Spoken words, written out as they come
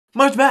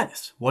March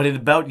Madness. What is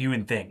about you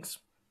and things?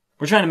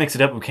 We're trying to mix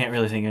it up, but we can't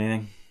really think of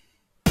anything.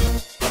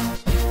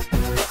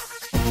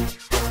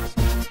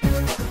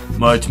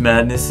 March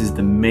Madness is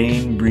the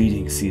main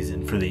breeding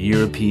season for the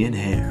European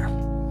hare.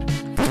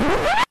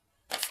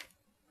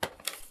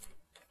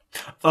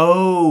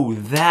 Oh,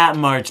 that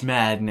March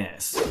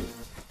Madness.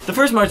 The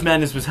first March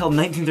Madness was held in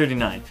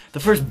 1939. The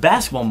first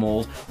basketball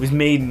mold was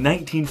made in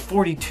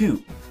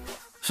 1942.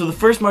 So the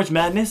first March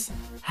Madness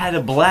had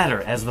a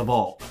bladder as the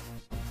ball.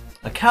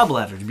 A cow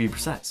bladder, to be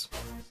precise.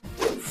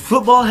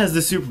 Football has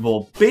the Super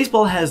Bowl,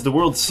 baseball has the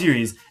World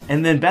Series,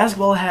 and then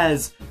basketball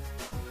has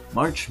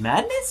March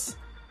Madness?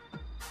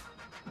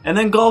 And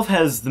then golf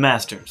has the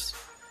Masters.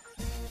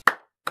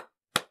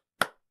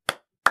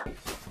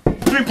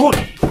 3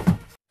 points!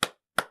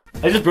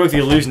 I just broke the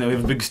illusion that we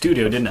have a big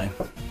studio, didn't I?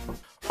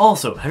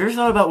 Also, have you ever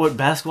thought about what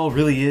basketball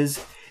really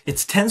is?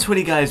 It's 10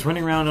 sweaty guys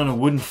running around on a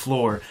wooden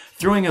floor,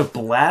 throwing a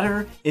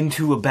bladder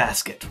into a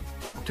basket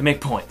to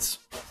make points.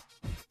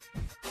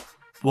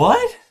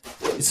 What?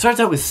 It starts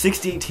out with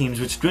 68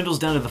 teams, which dwindles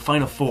down to the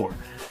final 4.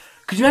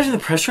 Could you imagine the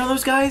pressure on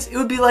those guys? It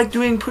would be like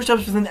doing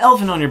push-ups with an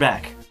elephant on your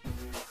back.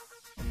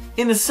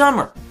 In the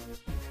summer.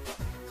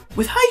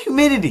 With high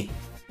humidity.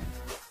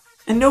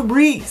 And no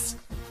breeze.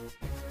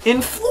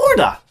 In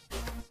Florida.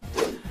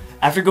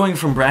 After going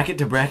from bracket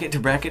to bracket to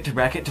bracket to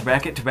bracket to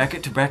bracket to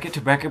bracket to bracket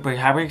to bracket to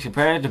bracket to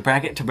bracket to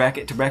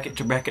bracket to bracket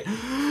to bracket to bracket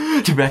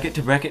to bracket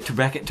to bracket to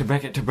bracket to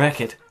bracket to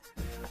bracket,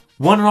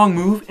 one wrong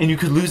move and you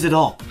could lose it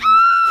all.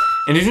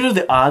 And did you know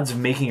the odds of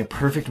making a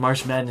perfect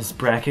March Madness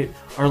bracket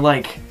are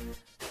like,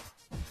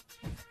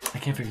 I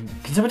can't figure.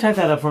 Can someone type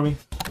that up for me?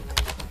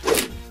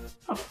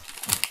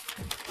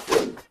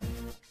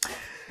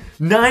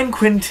 9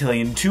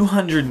 quintillion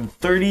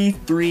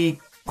 233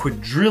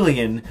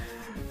 quadrillion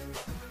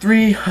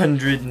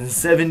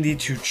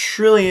 372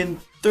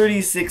 trillion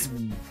 36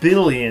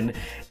 billion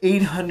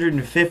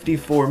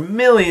 854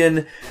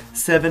 million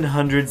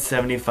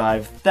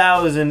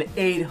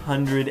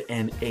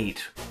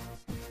 775,808.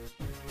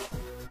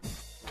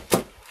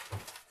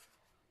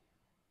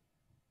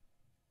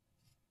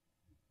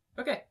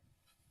 Okay.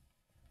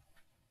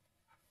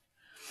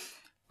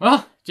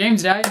 Well,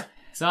 James died,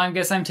 so I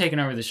guess I'm taking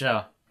over the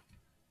show.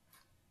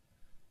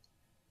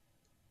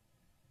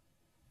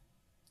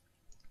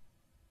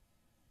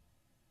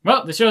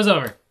 Well, the show's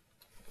over.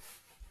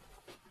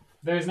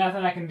 There's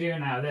nothing I can do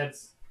now.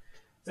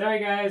 Sorry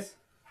guys.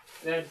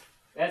 That's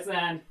the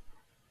end.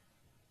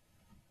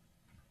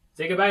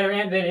 Say goodbye to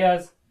Rant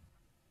videos.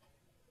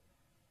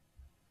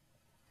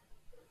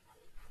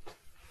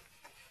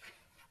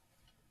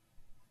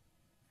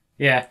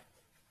 Yeah.